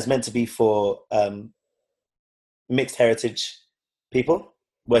that is meant to be for mixed heritage people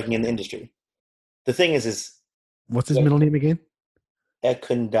working in the industry. The thing is What's his middle name again?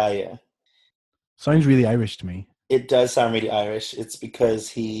 Ekundayo. Sounds really Irish to me. It does sound really Irish. It's because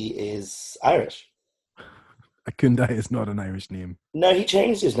he is Irish. Akunda is not an Irish name. No, he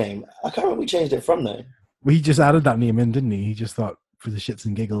changed his name. I can't remember where he changed it from though. Well, he just added that name in, didn't he? He just thought, for the shits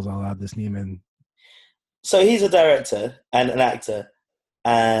and giggles, I'll add this name in. So he's a director and an actor,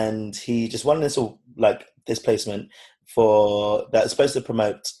 and he just won this placement for that's supposed to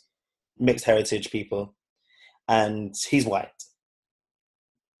promote mixed heritage people, and he's white.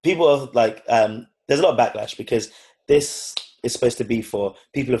 people are like, there's a lot of backlash because this is supposed to be for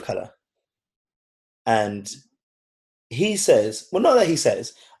people of color. And he says, well, not that he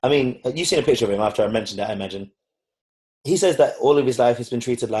says, I mean, you've seen a picture of him after I mentioned it, I imagine. He says that all of his life he's been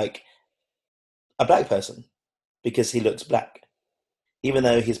treated like a black person because he looks black, even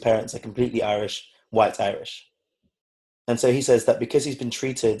though his parents are completely Irish, white Irish. And so he says that because he's been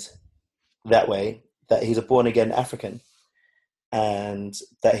treated that way, that he's a born again African and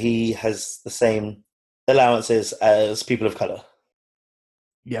that he has the same allowances as people of color.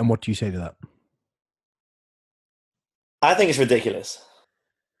 Yeah, and what do you say to that? I think it's ridiculous.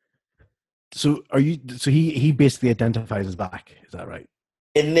 So he basically identifies as black, is that right?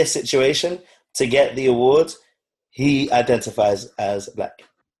 In this situation, to get the award, he identifies as black.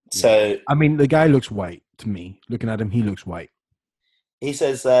 So I mean, the guy looks white to me. Looking at him, he looks white. he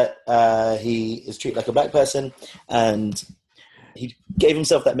says that he is treated like a black person, and he gave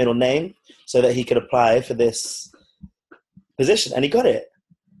himself that middle name so that he could apply for this position, and he got it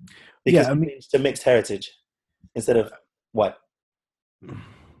because Yeah, I mean, he means to mixed heritage instead of white.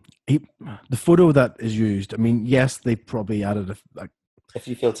 the photo that is used. I mean, yes, they probably added A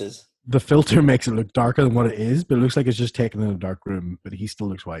few filters. the filter makes it look darker than what it is, but it looks like it's just taken in a dark room. But he still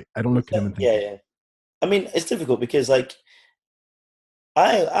looks white. I don't look at him and think, Yeah. I mean, it's difficult because, like,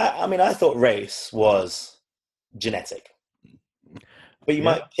 I mean, I thought race was genetic, but you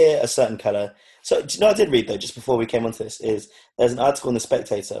might appear a certain color. So, do you know what I did read though, just before we came onto this, is there's an article in the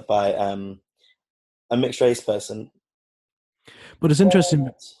Spectator by a mixed race person. But it's interesting.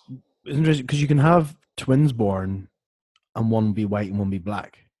 It's interesting because you can have twins born, and one be white and one be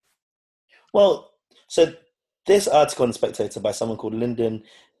black. Well, so this article in the Spectator by someone called Lyndon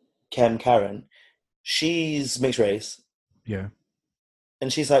Kem Karen, she's mixed race, Yeah,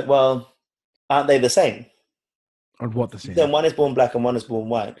 and she's like, well, aren't they the same? or what the same. Then one is born black and one is born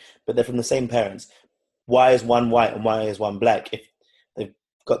white, but they're from the same parents. Why is one white and why is one black if they've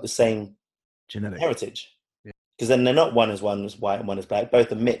got the same Genetic heritage? Yeah. Because then they're not one is white and one is black.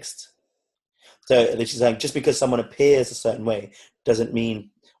 Both are mixed. So she's saying just because someone appears a certain way doesn't mean,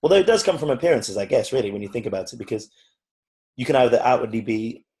 although it does come from appearances, I guess, really, when you think about it, because you can either outwardly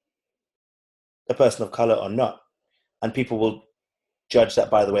be a person of color or not, and people will judge that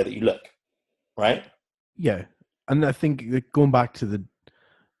by the way that you look, right? Yeah, and I think going back to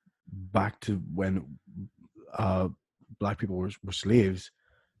when black people were slaves.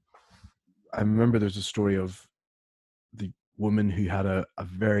 I remember there's a story of the woman who had a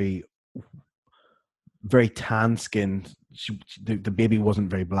very very tan skin. The baby wasn't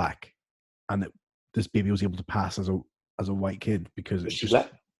very black, and this baby was able to pass as a white kid because Was it's she just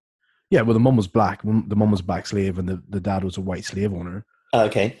black? yeah. Well, the mom was black. The mom was a black slave, and the dad was a white slave owner.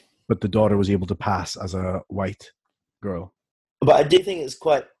 Okay. But the daughter was able to pass as a white girl. But I do think it's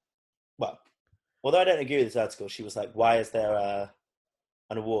quite, well, although I don't agree with this article, she was like, why is there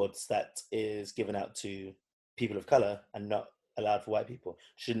an awards that is given out to people of color and not allowed for white people?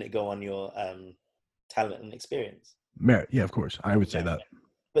 Shouldn't it go on your talent and experience? Merit, yeah, of course, I would say that.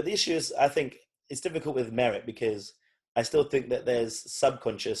 But the issue is, I think it's difficult with merit because I still think that there's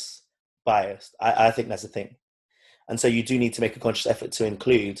subconscious bias. I think that's a thing. And so you do need to make a conscious effort to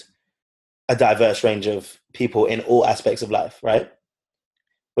include a diverse range of people in all aspects of life, right?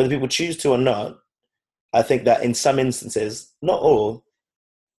 Whether people choose to or not, I think that in some instances, not all,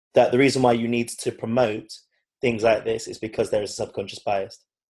 that the reason why you need to promote things like this is because there is a subconscious bias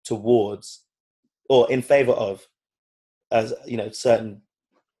towards or in favor of, as you know, certain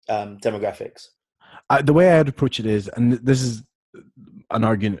demographics. The way I'd approach it is, and this is an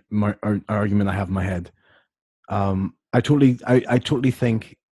argument I have in my head. I totally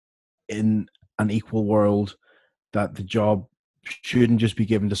think in an equal world that the job shouldn't just be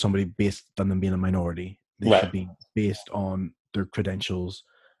given to somebody based on them being a minority. They should be based on their credentials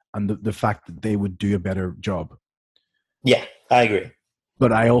and the fact that they would do a better job. Yeah, I agree.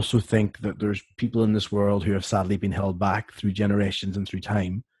 But I also think that there's people in this world who have sadly been held back through generations and through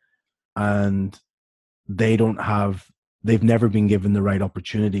time, and they've never been given the right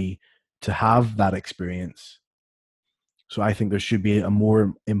opportunity to have that experience. So I think there should be a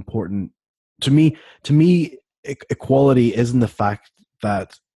more important, to me, equality isn't the fact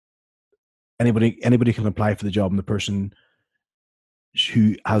that anybody can apply for the job and the person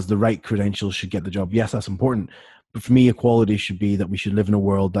who has the right credentials should get the job. Yes, that's important. But for me, equality should be that we should live in a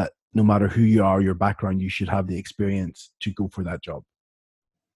world that no matter who you are, your background, you should have the experience to go for that job.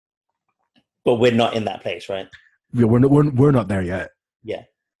 But we're not in that place, right? We're not there yet. Yeah.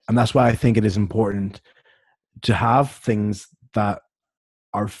 And that's why I think it is important to have things that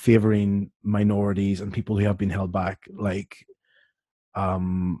are favoring minorities and people who have been held back, like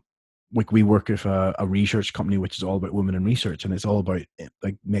like we work with a research company which is all about women in research, and it's all about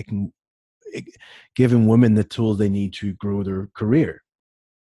like giving women the tools they need to grow their career.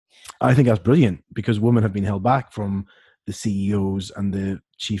 I think that's brilliant because women have been held back from the CEOs and the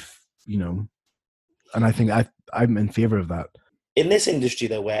chief, and I think I'm in favor of that. In this industry,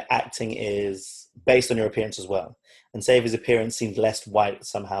 though, where acting is based on your appearance as well, and say if his appearance seems less white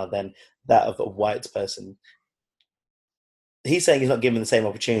somehow than that of a white person, he's saying he's not given the same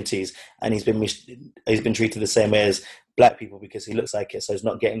opportunities, and he's been treated the same way as black people because he looks like it, so he's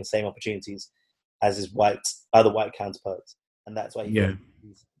not getting the same opportunities as his other white counterparts, and that's why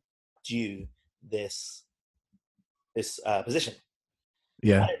he's due this position.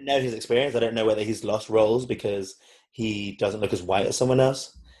 Yeah, I don't know his experience. I don't know whether he's lost roles because he doesn't look as white as someone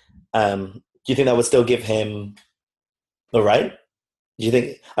else. Do you think that would still give him the right? Do you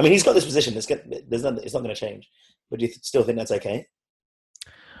think? I mean, he's got this position. It's not going to change. But do you still think that's okay?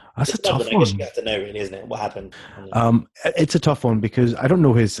 That's a tough one. I guess you have to know, really, isn't it? What happened? It's a tough one because I don't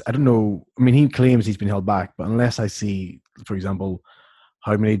know. I mean, he claims he's been held back, but unless I see, for example,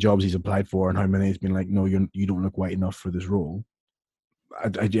 how many jobs he's applied for and how many he's been like, no, you don't look white enough for this role,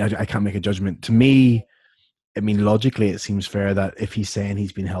 I can't make a judgment. To me, I mean, logically, it seems fair that if he's saying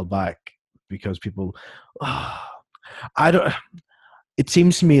he's been held back because people, it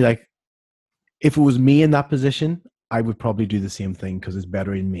seems to me like if it was me in that position, I would probably do the same thing because it's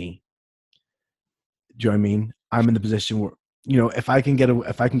better in me. Do you know what I mean? I'm in the position where, if I can get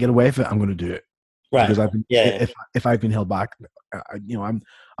away with it, I'm going to do it. Right. Because if I've been held back, I'm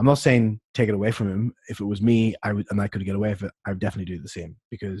not saying take it away from him. If it was me, I could get away with it, I would definitely do the same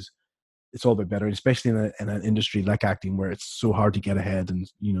because it's all a bit better, especially in an industry like acting where it's so hard to get ahead, and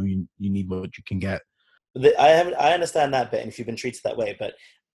you need what you can get. I understand that bit, and if you've been treated that way, but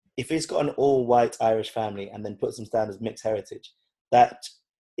if he's got an all-white Irish family and then puts them down as mixed heritage, that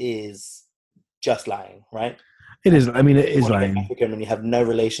is just lying, right? It is. I mean, it is lying. African when you have no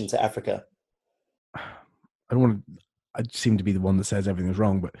relation to Africa. I seem to be the one that says everything's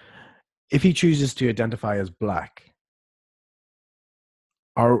wrong, but if he chooses to identify as black,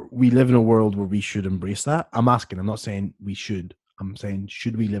 we live in a world where we should embrace that? I'm asking. I'm not saying we should. I'm saying,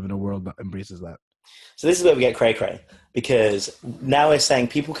 should we live in a world that embraces that? So this is where we get cray-cray, because now we're saying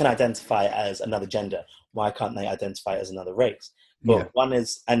people can identify as another gender. Why can't they identify as another race? But one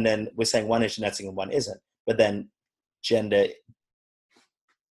is, and then we're saying one is genetic and one isn't. But then gender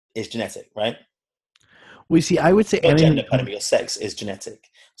is genetic, right? We see. I would say your gender, your sex is genetic.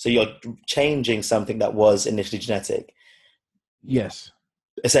 So you're changing something that was initially genetic. Yes.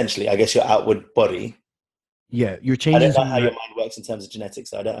 Essentially, I guess your outward body. Yeah, you're changing. I don't know how your mind works in terms of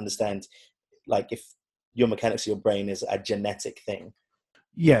genetics. So I don't understand. Like if your mechanics of your brain is a genetic thing.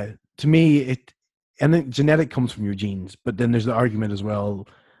 Yeah, to me, genetic comes from your genes, but then there's the argument as well,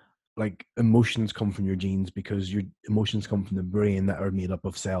 like emotions come from your genes because your emotions come from the brain that are made up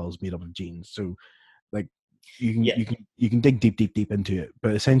of cells, made up of genes. So, like, you can dig deep into it,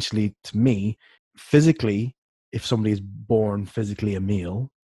 but essentially, to me, physically, if somebody is born physically a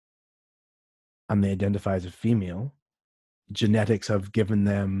male and they identify as a female, genetics have given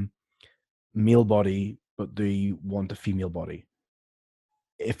them male body, but they want a female body.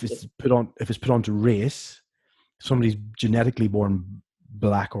 If it's put onto race, somebody's genetically born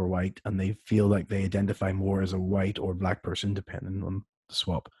black or white, and they feel like they identify more as a white or black person, depending on the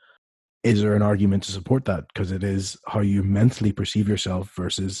swap. Is there an argument to support that? Because it is how you mentally perceive yourself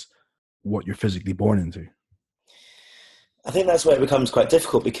versus what you're physically born into. I think that's where it becomes quite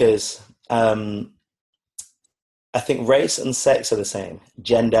difficult because I think race and sex are the same.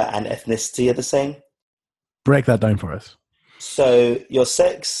 Gender and ethnicity are the same. Break that down for us. So your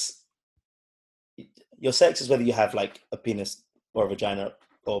sex is whether you have like a penis or a vagina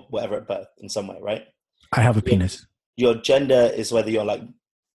or whatever at birth in some way, right? I have a penis. Your gender is whether you're like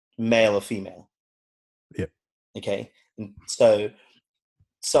male or female. Yep. Okay. And so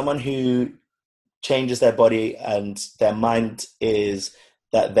someone who changes their body and their mind is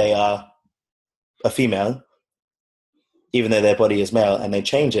that they are a female, even though their body is male, and they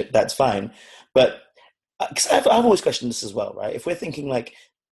change it, that's fine. But because I've always questioned this as well, right? If we're thinking like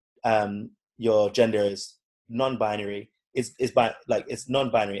your gender is non-binary, it's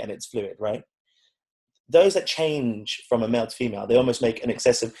non-binary and it's fluid, right? Those that change from a male to female, they almost make an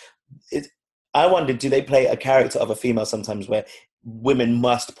excessive. I wonder, do they play a character of a female sometimes where women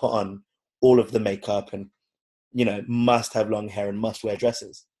must put on all of the makeup and, must have long hair and must wear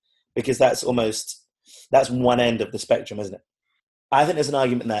dresses? Because that's one end of the spectrum, isn't it? I think there's an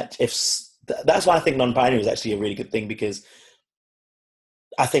argument that that's why I think non-binary is actually a really good thing, because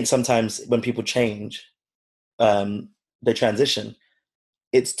I think sometimes when people change, they transition,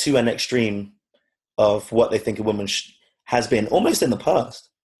 it's to an extreme of what they think a woman has been almost in the past,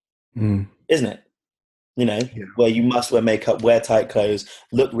 isn't it? You know, where you must wear makeup, wear tight clothes,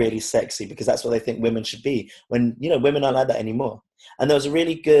 look really sexy, because that's what they think women should be. When, you know, women aren't like that anymore. And there was a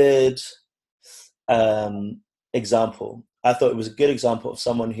really good example. I thought it was a good example of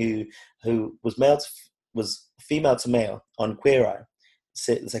someone who was was female to male on Queer Eye,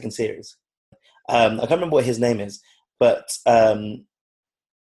 the second series. I can't remember what his name is, but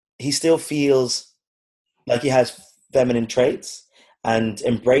he still feels like he has feminine traits and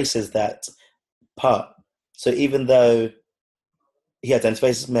embraces that part. So even though he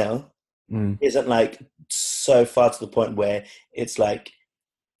identifies as male, he isn't like so far to the point where it's like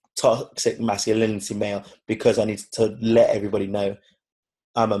toxic masculinity male, because I need to let everybody know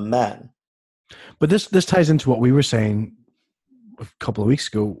I'm a man. But this ties into what we were saying a couple of weeks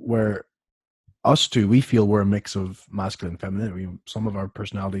ago, where us two, we feel we're a mix of masculine and feminine. Some of our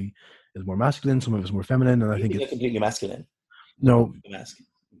personality is more masculine, some of it's more feminine, and I think it's completely masculine. No.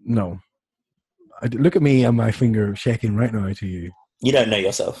 Look at me and my finger shaking right now to you. You don't know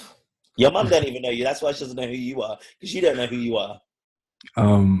yourself. Your mum don't even know you. That's why she doesn't know who you are, because you don't know who you are.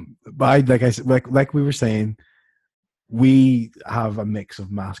 But like I said, like we were saying, we have a mix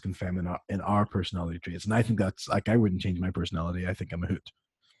of masc and feminine in our personality traits, and I think that's like, I wouldn't change my personality. I think I'm a hoot.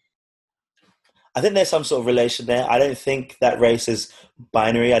 I think there's some sort of relation there. I don't think that race is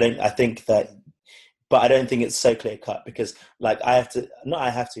binary. I think but I don't think it's so clear cut, because like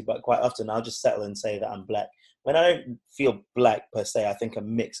but quite often I'll just settle and say that I'm black. When I don't feel black per se, I think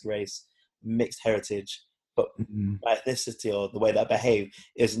I'm mixed race, mixed heritage, but my ethnicity or the way that I behave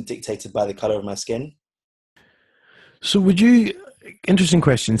isn't dictated by the color of my skin. So interesting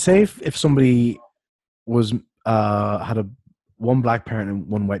question. Say if somebody was had one black parent and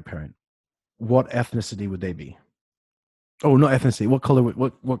one white parent, what ethnicity would they be? Oh, not ethnicity. What color would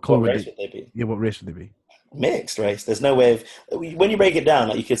race would they be? Yeah, what race would they be? Mixed race. There's no way of, when you break it down,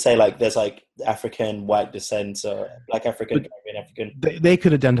 like you could say like there's like African, white descent, or black African, Caribbean African. They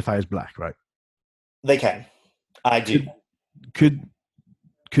could identify as black, right? They can. I do. Could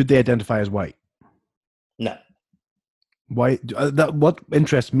they identify as white? No. Why? What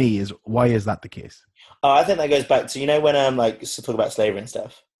interests me is, why is that the case? I think that goes back to, you know, when like to talk about slavery and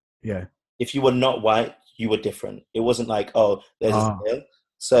stuff. Yeah. If you were not white, you were different. It wasn't like, oh, there's a scale.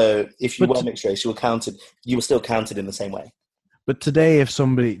 So if you were mixed race, you were still counted in the same way. But today, if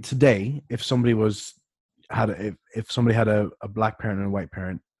somebody had a black parent and a white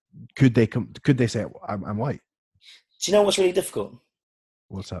parent, could they say I'm white? Do you know what's really difficult?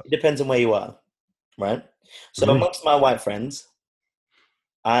 What's that? It depends on where you are, right? So amongst my white friends,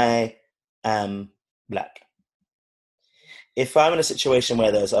 I am black. If I'm in a situation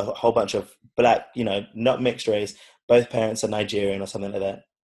where there's a whole bunch of black, you know, not mixed race, both parents are Nigerian or something like that,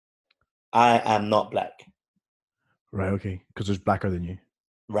 I am not black. Right, okay. Because there's blacker than you.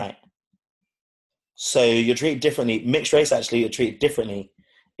 Right. So you're treated differently. Mixed race, actually, you're treated differently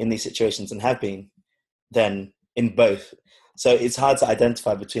in these situations, and have been, than in both. So it's hard to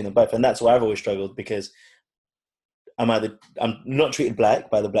identify between them both. And that's why I've always struggled, because I'm not treated black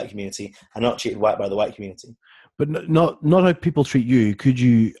by the black community, I'm not treated white by the white community. But not how people treat you. Could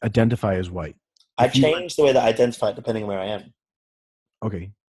you identify as white? I change the way that I identify depending on where I am.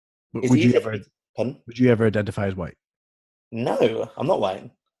 Okay. But would you ever identify as white? No, I'm not white.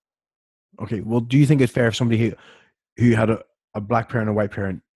 Okay. Well, do you think it's fair if somebody who had a black parent and a white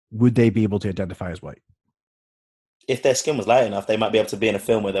parent, would they be able to identify as white? If their skin was light enough, they might be able to be in a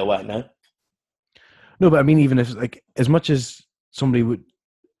film where they're white, no? No, but I mean, even if, like, as much as somebody would,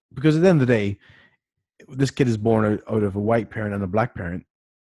 because at the end of the day, this kid is born out of a white parent and a black parent,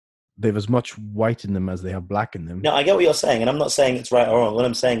 they have as much white in them as they have black in them. No, I get what you're saying, and I'm not saying it's right or wrong. What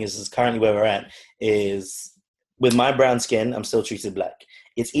I'm saying is currently where we're at is, with my brown skin, I'm still treated black.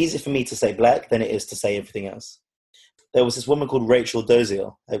 It's easier for me to say black than it is to say everything else. There was this woman called Rachel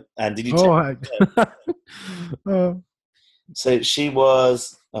Dolezal, and did you check? So she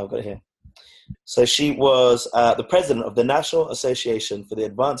was, I've got it here. So she was the president of the National Association for the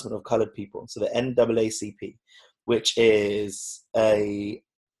Advancement of Colored People, so the NAACP, which is a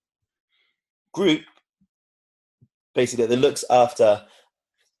group basically that looks after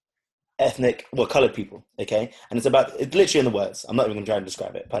colored people, okay? And it's literally in the words. I'm not even going to try and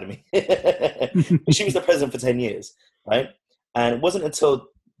describe it, pardon me. She was the president for 10 years, right? And it wasn't until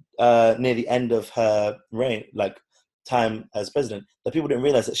near the end of her reign, like time as president, that people didn't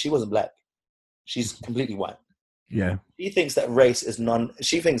realize that she wasn't black. She's completely white. Yeah. She thinks that race is non-binary.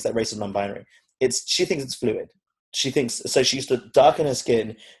 She thinks it's fluid. She used to darken her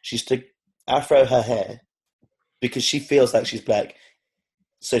skin. She used to afro her hair because she feels like she's black.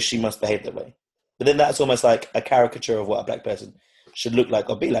 so she must behave that way. But then that's almost like a caricature of what a black person should look like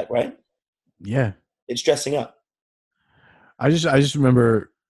or be like, right? Yeah. It's dressing up. I just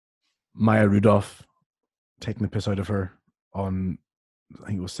remember Maya Rudolph taking the piss out of her on, I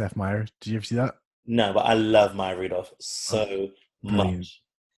think it was Seth Meyers. Did you ever see that? No, but I love Maya Rudolph so brilliant. much.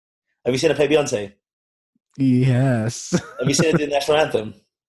 Have you seen her play Beyonce? Yes. Have you seen her do the national anthem?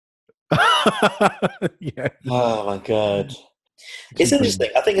 Yeah. Oh my god. It's interesting.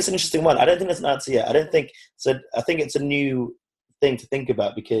 I think it's an interesting one. I don't think there's an answer yet. I don't think so. I think it's a new thing to think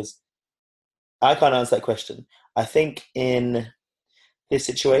about because I can't answer that question. I think in his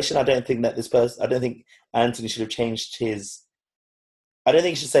situation, I don't think Anthony should have changed his. I don't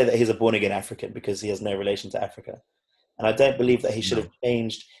think he should say that he's a born again African because he has no relation to Africa. And I don't believe that he should have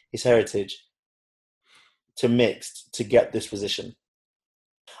changed his heritage to mixed to get this position.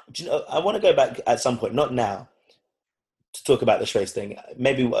 Do you know, I want to go back at some point, not now, to talk about this race thing.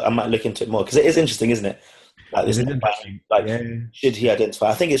 Maybe I might look into it more because it is interesting, isn't it? Like this, should he identify?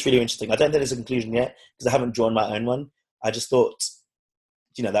 I think it's really interesting. I don't think there's a conclusion yet because I haven't drawn my own one. I just thought,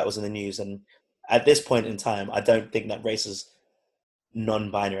 that was in the news, and at this point in time, I don't think that race is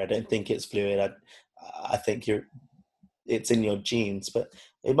non-binary. I don't think it's fluid. I think it's in your genes, but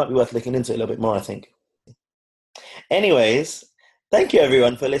it might be worth looking into it a little bit more, I think. Anyways, thank you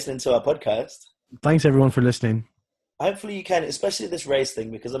everyone for listening to our podcast. Thanks everyone for listening. Hopefully you can, especially this race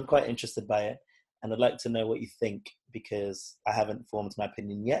thing, because I'm quite interested by it and I'd like to know what you think because I haven't formed my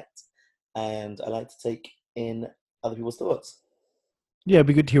opinion yet and I like to take in other people's thoughts. Yeah, it'd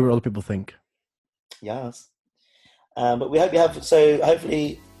be good to hear what other people think. Yes. But we hope you have, so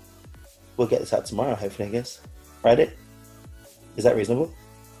hopefully we'll get this out tomorrow, hopefully, I guess. Friday? Is that reasonable?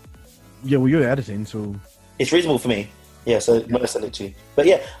 Yeah, well, you're editing, so... It's reasonable for me. Yeah, so most of it too. But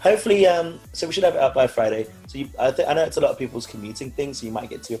yeah, hopefully, so we should have it out by Friday. So I know it's a lot of people's commuting thing, so you might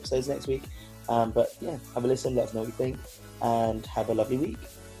get 2 episodes next week. But yeah, have a listen, let us know what you think, and have a lovely week.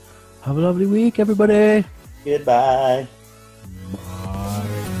 Have a lovely week, everybody. Goodbye.